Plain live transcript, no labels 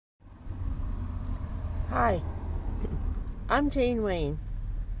Hi, I'm Jane Wayne.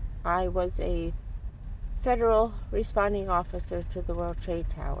 I was a federal responding officer to the World Trade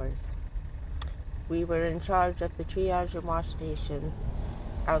Towers. We were in charge of the triage and wash stations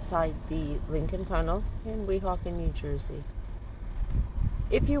outside the Lincoln Tunnel in Weehawken, New Jersey.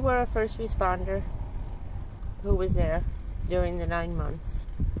 If you were a first responder who was there during the 9 months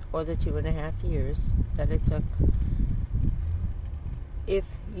or the 2.5 years that it took, if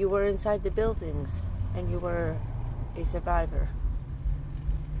you were inside the buildings and you were a survivor,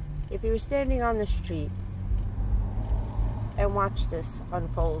 if you were standing on the street and watched this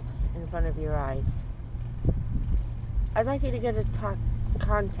unfold in front of your eyes, I'd like you to get in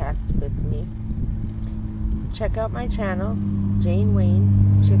contact with me. Check out my channel, Jane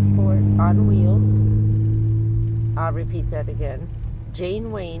Wayne, CHICKFORT-ON Wheels. I'll repeat that again.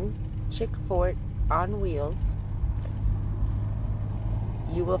 Jane Wayne, CHICKFORT-ON Wheels.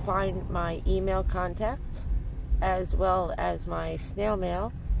 You will find my email contact as well as my snail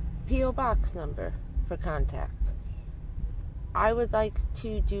mail P.O. Box number for contact. I would like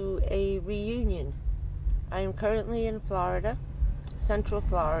to do a reunion. I am currently in Florida, Central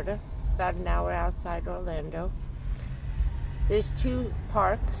Florida, about an hour outside Orlando. There's 2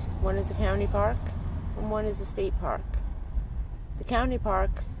 parks. One is a county park and one is a state park. The county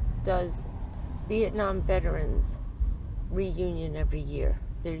park does Vietnam veterans reunion every year,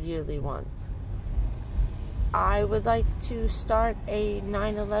 their yearly ones. I would like to start a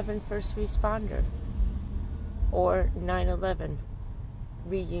 9/11 first responder or 9/11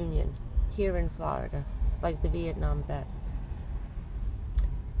 reunion here in Florida, like the Vietnam vets.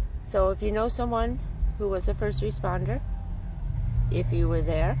 So if you know someone who was a first responder, if you were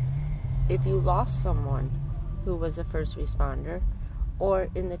there, if you lost someone who was a first responder or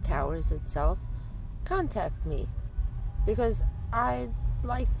in the towers itself, contact me, because I'd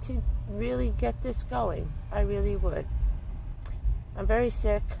like to really get this going. I really would. I'm very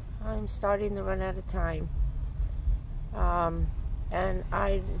sick. I'm starting to run out of time. And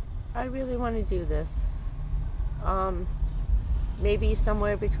I really want to do this. Maybe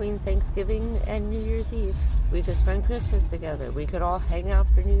somewhere between Thanksgiving and New Year's Eve. We could spend Christmas together. We could all hang out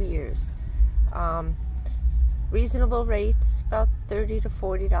for New Year's. Reasonable rates, about $30 to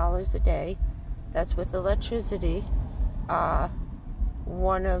 $40 a day. That's with electricity.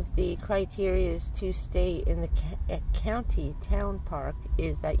 One of the criteria to stay in the county town park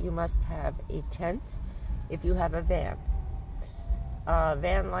is that you must have a tent if you have a van.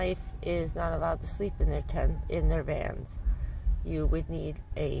 Van life is not allowed to sleep in their vans. You would need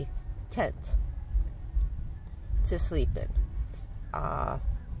a tent to sleep in.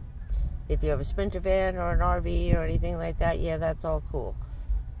 If you have a Sprinter van or an RV or anything like that, yeah, that's all cool.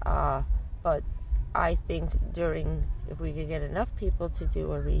 But I think if we could get enough people to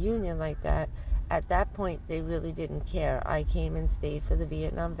do a reunion like that, at that point they really didn't care. I came and stayed for the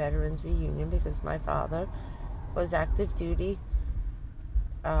Vietnam Veterans reunion because my father was active duty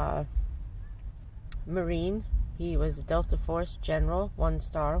Marine. He was a Delta Force General,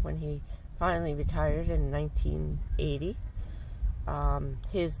 1-star, when he finally retired in 1980.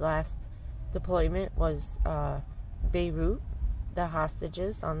 His last deployment was Beirut. The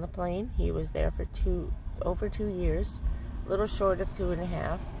hostages on the plane. He was there for over 2 years, a little short of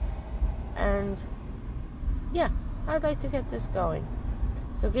 2.5. And yeah, I'd like to get this going.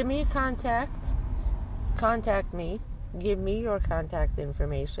 So give me a contact me, give me your contact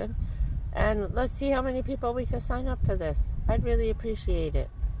information, and let's see how many people we can sign up for this. I'd really appreciate it.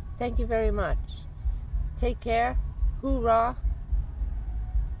 Thank you very much. Take care. Hoorah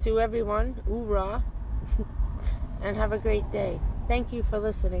to everyone. Hoorah. And have a great day. Thank you for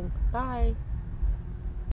listening. Bye.